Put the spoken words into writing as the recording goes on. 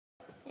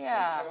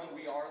Yeah.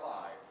 We are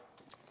live.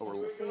 Oh, we're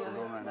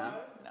going right now?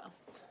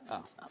 No,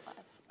 it's not live.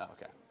 Oh,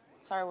 okay.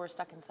 Sorry, we're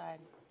stuck inside.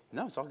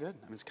 No, it's all good.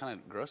 I mean, it's kind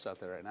of gross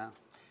out there right now.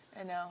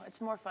 I know. It's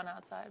more fun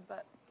outside,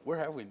 but Where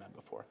have we met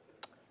before?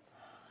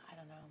 I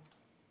don't know.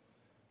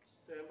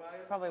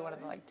 Probably one of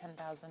the like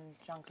 10,000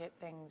 junket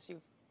things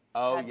you've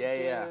had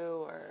to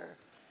do, or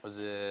Was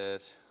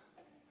it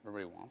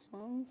Everybody Wants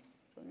Some?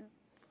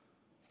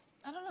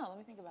 I don't know. Let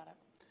me think about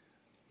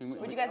it.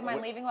 Would you guys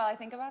mind leaving while I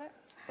think about it?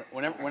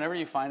 Whenever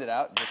you find it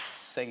out, just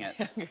sing it.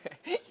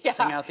 Yeah.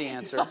 Sing out the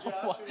answer.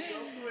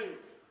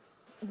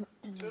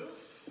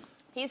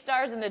 He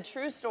stars in the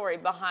true story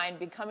behind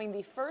becoming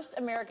the first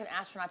American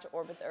astronaut to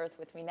orbit the Earth.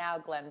 With me now,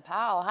 Glen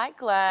Powell. Hi,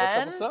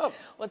 Glen. What's up?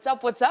 What's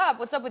up? What's up?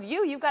 What's up with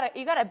you? You got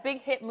a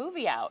big hit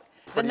movie out.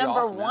 Pretty the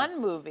number awesome,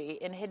 one movie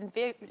in Hidden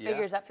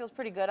Figures. That feels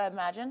pretty good, I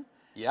imagine.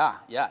 Yeah.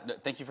 No,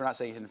 thank you for not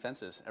saying Hidden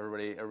Fences.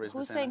 Everybody's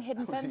Who's been saying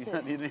Hidden Fences? You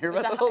don't need to hear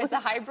about that. It's a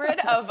hybrid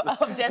of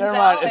Denzel. Never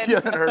mind. If you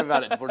haven't heard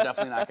about it, we're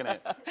definitely not going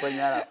to bring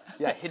that up.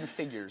 Yeah, Hidden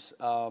Figures.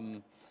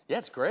 Yeah,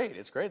 it's great.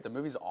 It's great. The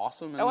mov's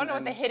awesome. I wonder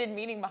what the hidden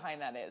meaning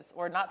behind that is,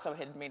 or not so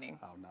hidden meaning.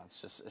 Oh no,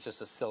 it's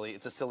just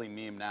a silly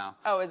meme now.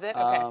 Oh, is it?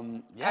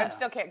 Okay. Yeah. I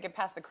still can't get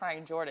past the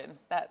crying Jordan.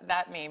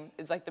 That meme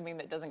is like the meme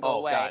that doesn't go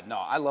away. Oh God, no!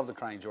 I love the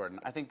crying Jordan.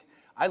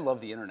 I love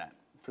the internet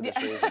for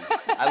this reason.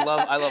 I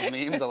love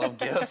memes. I love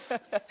GIFs.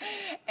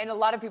 And a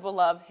lot of people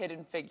love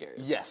Hidden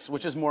Figures. Yes,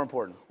 which is more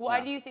important. Why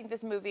do you think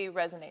this movie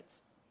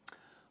resonates?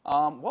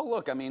 Well,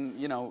 look, I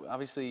mean,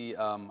 obviously,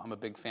 I'm a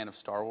big fan of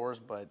Star Wars,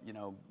 but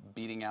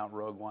beating out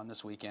Rogue One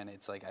this weekend,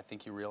 it's like I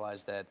think you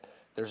realize that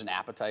there's an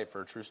appetite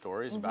for true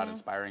stories about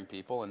inspiring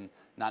people, and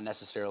not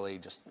necessarily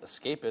just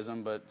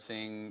escapism, but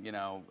seeing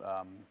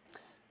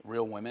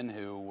real women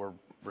who were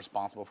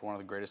responsible for one of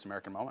the greatest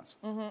American moments.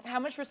 How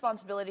much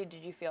responsibility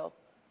did you feel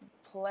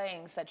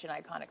playing such an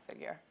iconic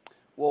figure?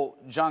 Well,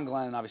 John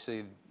Glenn,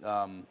 obviously,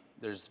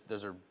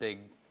 those are big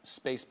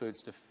space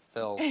boots to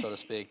fill, so to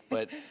speak.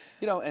 But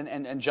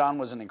and John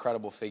was an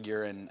incredible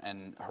figure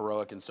and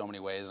heroic in so many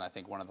ways, and I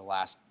think one of the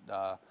last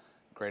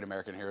great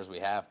American heroes we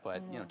have.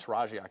 But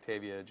Taraji,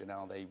 Octavia,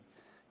 Janelle, they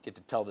get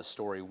to tell this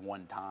story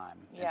one time,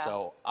 and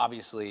so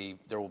obviously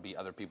there will be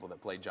other people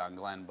that play John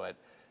Glenn, but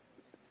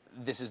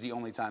this is the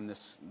only time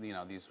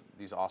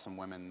these awesome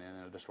women,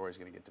 their story is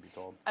going to get to be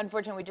told.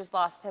 Unfortunately, we just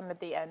lost him at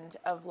the end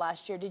of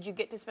last year. Did you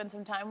get to spend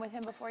some time with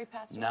him before he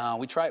passed away? No,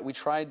 we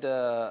tried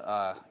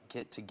to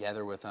get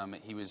together with him.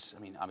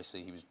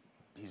 Obviously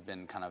he's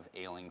been kind of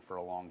ailing for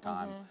a long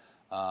time,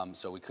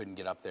 so we couldn't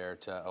get up there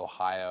to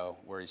Ohio,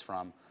 where he's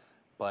from.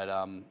 But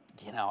I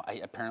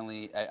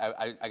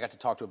got to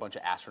talk to a bunch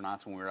of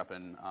astronauts when we were up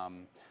in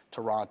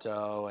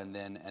Toronto, and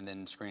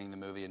then screening the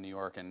movie in New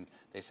York, and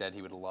they said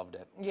he would have loved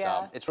it.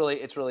 Yeah. So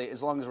it's really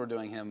as long as we're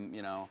doing him,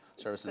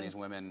 servicing these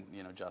women,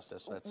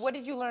 justice. What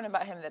did you learn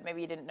about him that maybe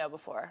you didn't know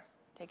before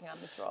taking on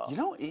this role?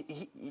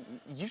 He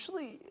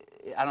usually,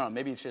 I don't know,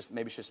 maybe it's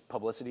just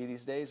publicity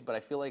these days, but I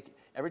feel like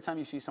every time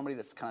you see somebody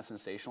that's kind of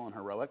sensational and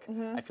heroic,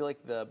 I feel like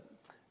a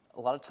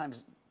lot of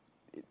times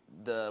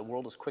the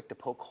world is quick to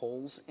poke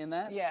holes in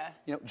that. Yeah.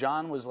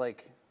 John was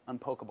like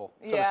unpokeable,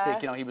 so to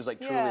speak. He was like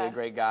truly a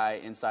great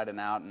guy inside and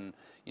out, and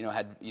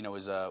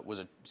was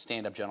a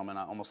stand-up gentleman,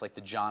 almost like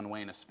the John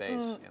Wayne of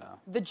space.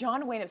 The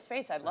John Wayne of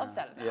space. I love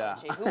that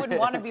analogy. Yeah. Who wouldn't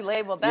want to be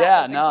labeled that?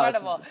 Yeah, That's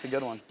incredible. It's a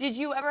good one. Did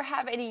you ever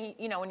have any,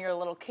 when you're a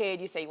little kid,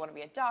 you say you want to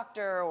be a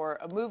doctor or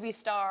a movie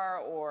star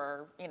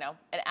or,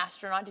 an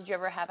astronaut? Did you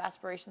ever have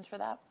aspirations for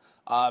that?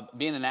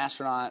 Being an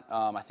astronaut,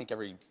 I think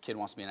every kid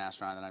wants to be an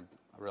astronaut, and I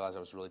realized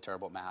I was really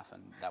terrible at math,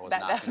 and that was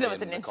not going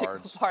to be in the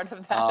cards. Part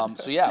of that.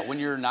 So yeah, when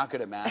you're not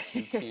good at math,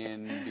 you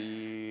can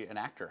be an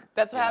actor.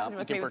 That's what happened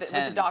with me with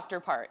the doctor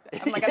part.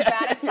 I'm like, I'm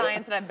bad at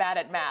science and I'm bad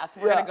at math.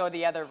 We're going to go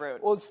the other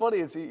route. Well, it's funny.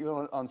 It's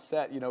on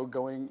set,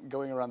 going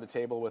around the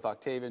table with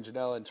Octavia and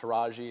Janelle and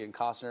Taraji and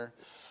Costner.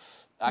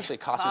 Actually,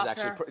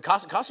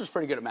 Costner's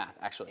pretty good at math,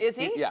 actually. Is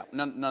he? Yeah.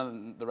 None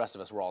of the rest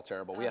of us, we're all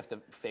terrible. We have to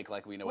fake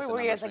like we know what the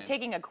were you guys numbers like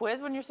taking a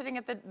quiz when you're sitting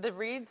at the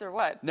reads or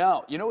what?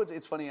 No.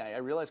 It's funny. I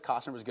realized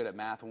Costner was good at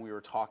math when we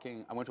were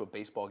talking. I went to a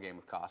baseball game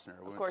with Costner.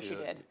 Of course you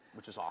did.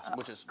 Which is awesome.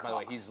 By the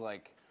way, he's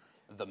like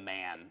the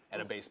man at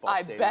a baseball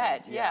stadium. I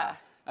bet, yeah.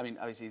 I mean,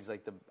 obviously, he's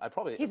like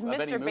he's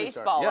Mr.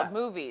 Baseball of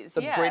movies.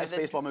 The greatest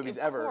baseball movies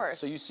ever. Course.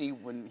 So you see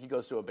when he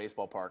goes to a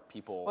baseball park,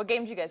 people. What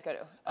game did you guys go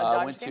to?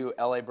 I went to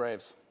LA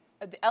Braves.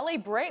 The LA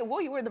Braves? Whoa,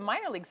 you were in the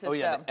minor league system. Oh,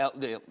 yeah,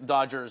 the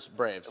Dodgers,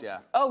 Braves, yeah.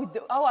 Oh,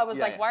 I was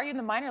like, why are you in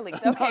the minor leagues?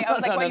 Okay, I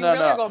was like, well, you really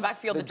are going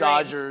backfield to the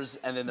Dodgers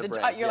and then the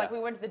Braves. You're like, we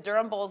went to the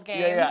Durham Bulls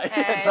game,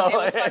 and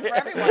totally. It was fun for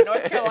everyone.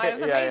 North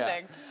Carolina's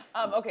amazing.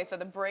 Okay, so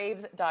the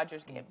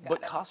Braves-Dodgers game.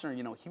 But Costner,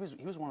 he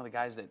was one of the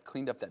guys that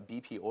cleaned up that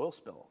BP oil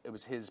spill. It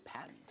was his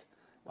patent.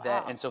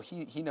 Wow. And so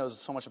he knows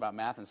so much about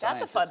math and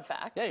science. That's a fun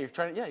fact. Yeah, you're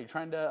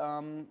trying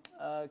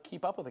to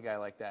keep up with a guy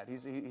like that.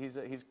 He's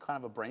kind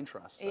of a brain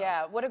trust. So.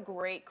 Yeah, what a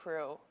great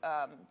crew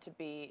to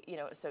be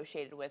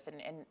associated with,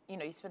 and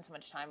you spend so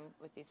much time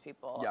with these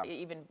people,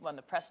 even on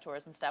the press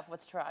tours and stuff.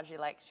 What's Taraji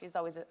like? She's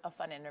always a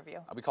fun interview.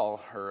 We call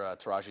her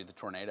Taraji the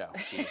Tornado.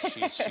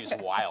 She's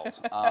wild.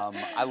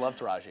 I love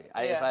Taraji.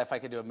 If I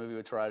could do a movie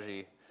with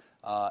Taraji.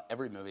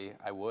 every movie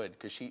I would,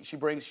 because she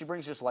brings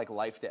just like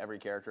life to every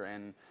character,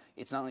 and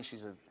it's not like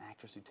she's an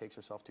actress who takes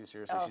herself too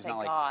seriously. Oh, she's thank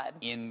not like God.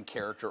 in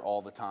character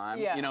all the time.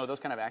 Yeah. You know,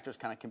 those kind of actors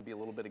kind of can be a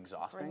little bit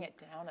exhausting. Bring it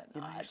down a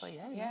notch. Like,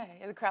 hey,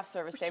 yeah, the craft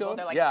service table, chilling.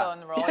 they're like Yeah. filling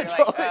the roll. Yeah, You're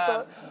totally, like,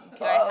 totally.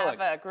 can I have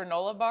a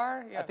granola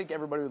bar? I think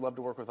everybody would love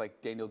to work with like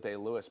Daniel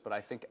Day-Lewis, but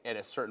I think at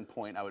a certain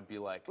point I would be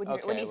like, when,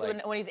 okay,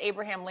 when he's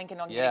Abraham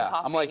Lincoln on yeah. getting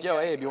coffee. I'm like, yo,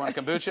 Abe, you want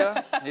a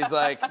kombucha? He's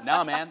like,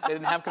 no, man, they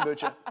didn't have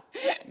kombucha.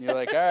 And you're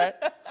like, all right,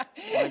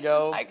 want to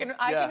go? I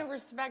can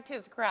respect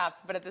his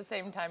craft, but at the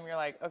same time, you're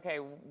like, okay,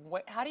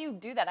 how do you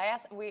do that? I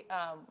asked, we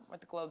were at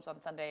the Globes on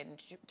Sunday,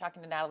 and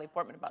talking to Natalie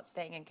Portman about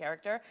staying in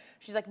character.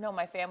 She's like, no,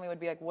 my family would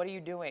be like, what are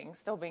you doing?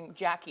 Still being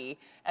Jackie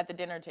at the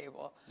dinner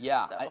table.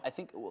 Yeah, so. I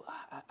think,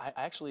 I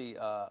actually,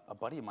 a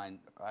buddy of mine,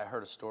 I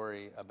heard a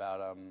story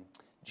about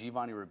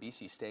Giovanni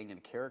Ribisi staying in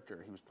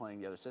character. He was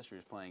playing the other sister. He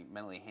was playing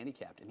mentally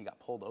handicapped, and he got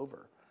pulled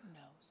over.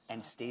 No,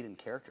 and stayed in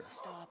character.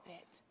 Stop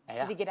it.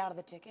 Yeah. Did he get out of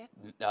the ticket?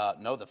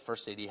 No, the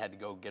first AD had to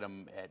go get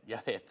him.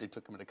 They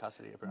took him into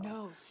custody, apparently.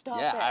 No, stop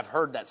it. Yeah, I've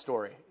heard that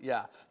story.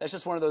 Yeah, that's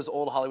just one of those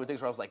old Hollywood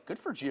things where I was like, good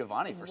for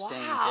Giovanni for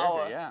staying in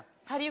character. Yeah.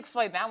 How do you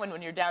explain that one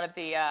when you're down at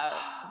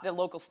the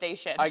local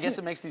station? I guess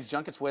it makes these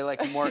junkets way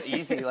like more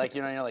easy. Like,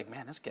 you know, you're like,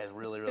 man, this guy's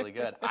really, really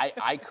good.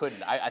 I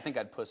couldn't. I think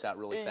I'd puss out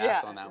really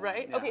fast on that one.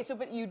 Right? Yeah. Okay, so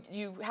but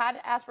you had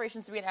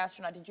aspirations to be an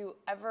astronaut. Did you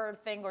ever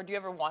think, or do you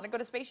ever want to go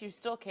to space? You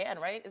still can,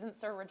 right? Isn't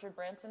Sir Richard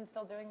Branson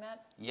still doing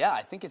that? Yeah,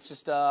 I think it's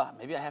just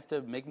maybe I have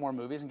to make more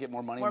movies and get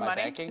more money in my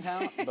bank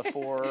account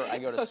before I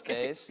go to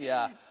space.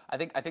 Yeah. I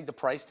think the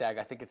price tag,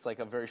 I think it's like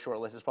a very short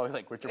list. It's probably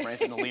like Richard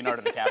Branson and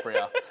Leonardo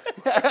DiCaprio.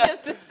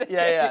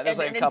 Yeah. There's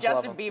like a couple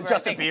of them.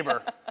 Justin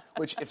Bieber.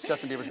 Which, if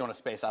Justin Bieber's going to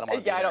space, I don't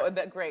want to be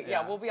there. Great.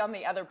 Yeah, we'll be on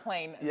the other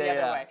plane the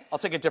other way. I'll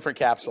take a different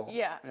capsule.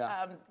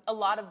 Yeah. A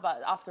lot of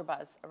Oscar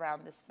buzz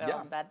around this film.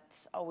 Yeah.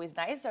 That's always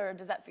nice, or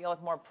does that feel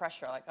like more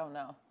pressure? Like, oh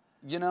no.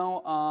 You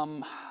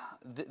know,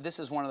 this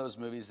is one of those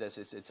movies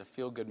it's a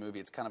feel-good movie.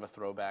 It's kind of a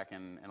throwback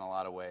in a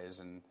lot of ways,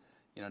 and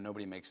you know,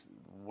 nobody makes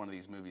one of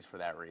these movies for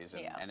that reason.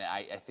 Yeah. And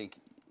I think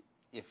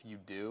if you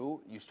do,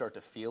 you start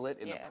to feel it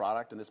in the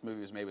product. And this movie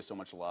was made with so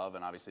much love,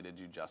 and obviously did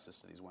do justice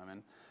to these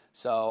women.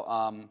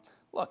 So,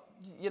 look,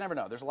 you never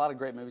know. There's a lot of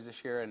great movies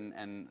this year,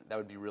 and that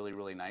would be really,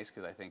 really nice,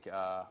 because I think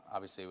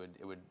obviously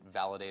it would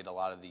validate a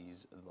lot of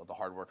the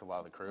hard work of a lot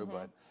of the crew.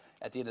 But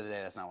at the end of the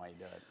day, that's not why you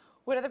do it.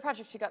 What other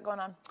projects you got going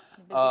on?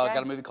 Got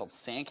a movie called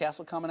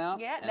Sandcastle coming out.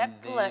 Yeah,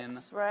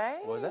 Netflix, right?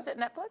 What was that? Is it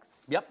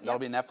Netflix? Yep, that'll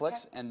be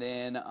Netflix. Okay. And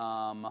then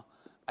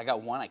I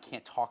got one I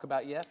can't talk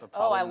about yet, but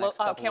probably the next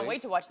couple can't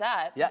wait to watch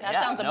that. Yeah, that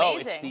sounds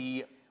amazing. It's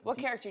the. What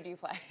character do you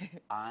play?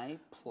 I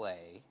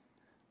play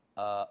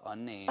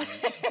unnamed.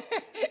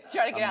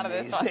 Trying to get out of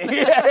this one.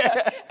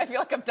 I feel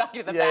like I'm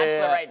talking to The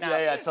Bachelor right now.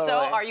 Yeah, totally. So,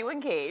 are you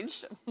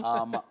engaged?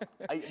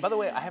 By the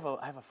way, I have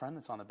a friend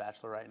that's on The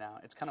Bachelor right now.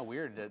 It's kind of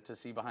weird to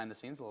see behind the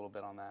scenes a little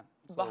bit on that.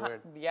 It's a little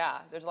weird. Yeah,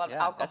 there's a lot of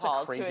alcohol. That's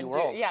a crazy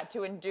world. Yeah,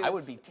 to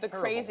induce the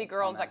crazy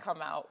girls that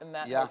come out in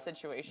that whole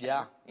situation.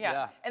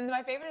 Yeah. And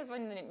my favorite is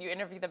when you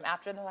interview them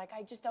after, and they're like,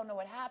 "I just don't know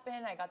what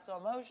happened. I got so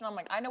emotional." I'm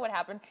like, "I know what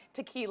happened.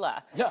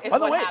 Tequila." Yeah. By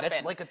the way,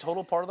 that's like a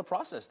total part of the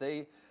process.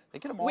 They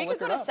get them all liquored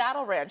up. We could go to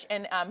Saddle Ranch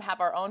and have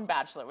our own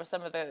Bachelor with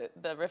some of the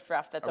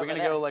riffraff that's over there. Are we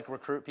going to go like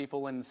recruit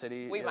people in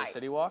City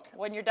Walk?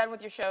 When you're done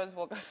with your shows,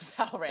 we'll go to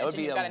Saddle Ranch. That would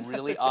be a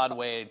really odd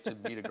way to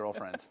meet a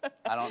girlfriend.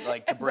 I don't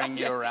like to bring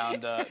you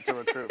around to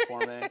recruit for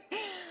me.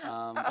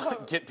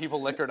 Get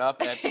people liquored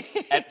up at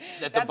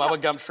the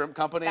Bubba Gump Shrimp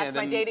Company. That's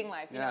my dating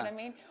life. You know what I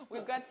mean?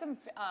 We've got some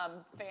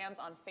fans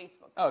on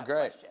Facebook. Oh,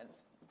 great.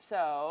 Questions.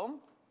 So,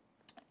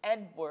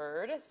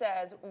 Edward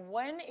says,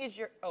 what is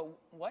your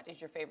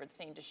favorite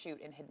scene to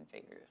shoot in Hidden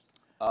Figures?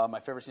 My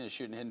favorite scene to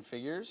shoot in Hidden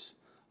Figures?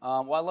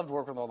 Well, I loved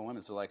working with all the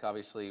women. So, like,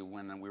 obviously,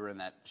 when we were in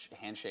that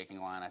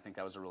handshaking line, I think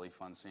that was a really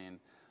fun scene.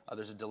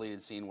 There's a deleted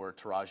scene where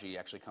Taraji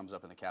actually comes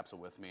up in the capsule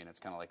with me, and it's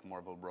kind of like more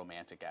of a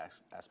romantic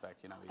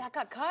aspect, you know. That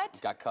got cut?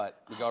 Got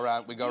cut. We go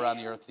around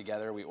the Earth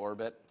together. We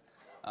orbit.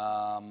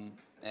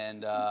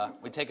 And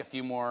we take a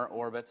few more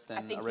orbits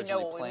than originally planned. I think you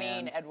know what we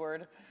mean,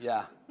 Edward.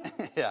 Yeah.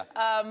 Yeah.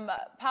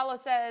 Paulo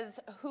says,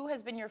 who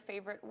has been your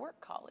favorite work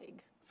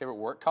colleague? Favorite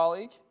work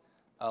colleague?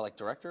 Like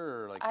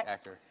director or like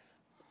actor?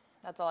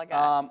 That's all I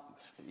got.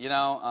 You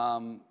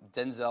know,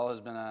 Denzel has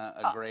been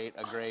a great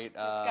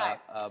mentor.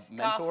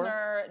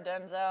 Costner,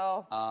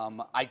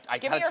 Denzel.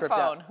 Give me your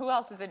phone. Who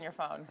else is in your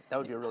phone? That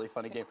would be a really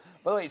funny game.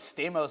 By the way,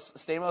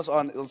 Stamos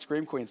on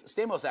Scream Queens.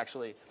 Stamos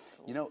actually,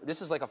 you know,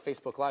 this is like a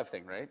Facebook Live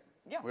thing, right?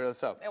 Yeah. We're live.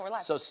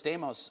 So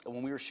Stamos,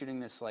 when we were shooting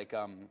this, like,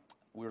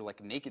 we were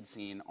like naked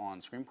scene on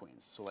Scream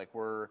Queens. So like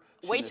we're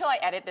wait till I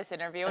edit this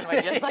interview and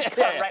we just like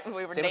right when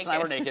we were Stamos naked. and I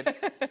were naked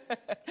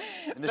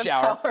in the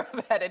shower. Power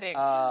of editing.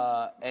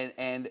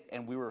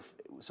 And we were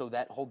so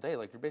that whole day,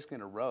 like you're basically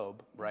in a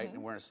robe, right,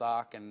 and wearing a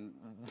sock and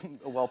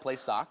a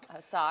well-placed sock.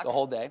 A sock. The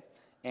whole day.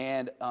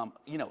 And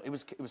you know, it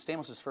was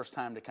Stamos' first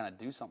time to kind of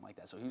do something like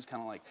that, so he was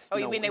kind of like. Oh,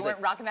 you know, mean they he's weren't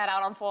like, rocking that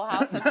out on Full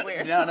House? That's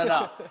weird. No.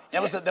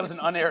 That was an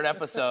unaired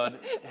episode.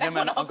 Him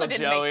and also Uncle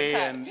didn't make the Joey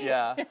cut.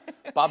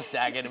 and Bob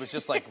Saget. It was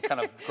just like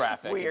kind of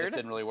graphic. Weird. It just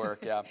didn't really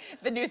work. Yeah.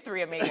 The new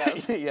Three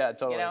Amigos. Yeah,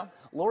 totally. You know?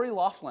 Lori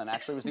Loughlin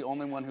actually was the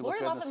only one who Lori looked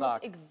good in the Loughlin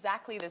sock. looks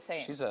exactly the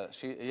same.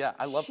 Yeah,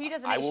 I love. She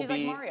doesn't I age. will She's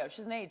be, like Mario. She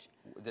doesn't age.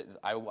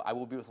 I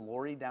will be with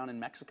Lori down in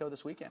Mexico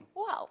this weekend.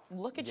 Wow,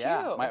 look at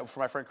Yeah, you. for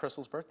my friend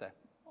Crystal's birthday.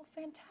 Well,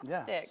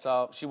 fantastic. Yeah,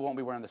 so she won't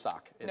be wearing the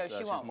sock. It's, she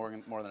she's won't.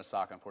 more than a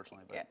sock,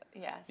 unfortunately. But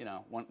Yes. you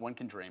know, one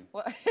can dream.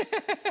 Well,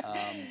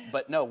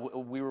 But no,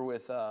 we were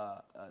with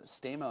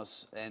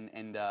Stamos, and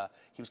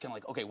he was kind of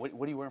like, okay, what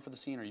are you wearing for the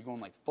scene? Are you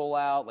going like full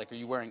out? Like, are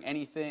you wearing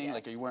anything? Yes.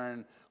 Like, are you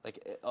wearing like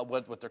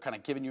what they're kind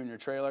of giving you in your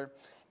trailer?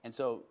 And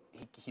so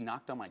he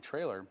knocked on my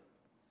trailer,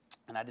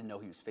 and I didn't know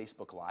he was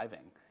Facebook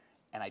Living,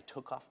 and I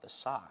took off the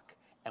sock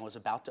and was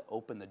about to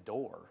open the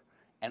door,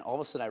 and all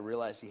of a sudden I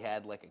realized he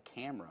had like a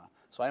camera,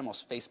 so I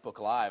almost Facebook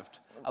Lived.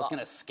 I was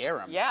gonna scare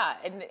him. yeah,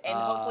 and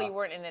hopefully you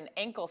weren't in an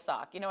ankle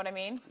sock. You know what I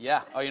mean?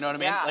 Yeah. Oh, you know what I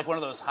mean? Yeah. Like one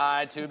of those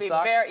high tube Be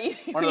socks.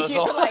 One of those. you're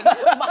old- like,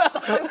 my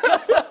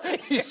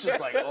sock's He's just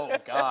like, oh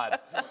God.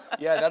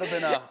 Yeah, that'd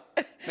have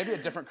been maybe a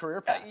different career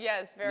path.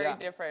 Yes, very Yeah,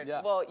 different.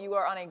 yeah. Well, you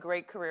are on a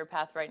great career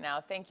path right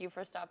now. Thank you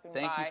for stopping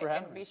by. Thank you for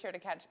having and me. be sure to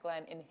catch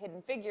Glenn in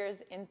Hidden Figures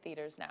in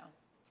theaters now.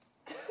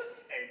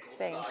 Ankle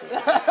Thank sock.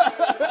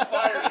 you.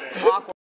 Fire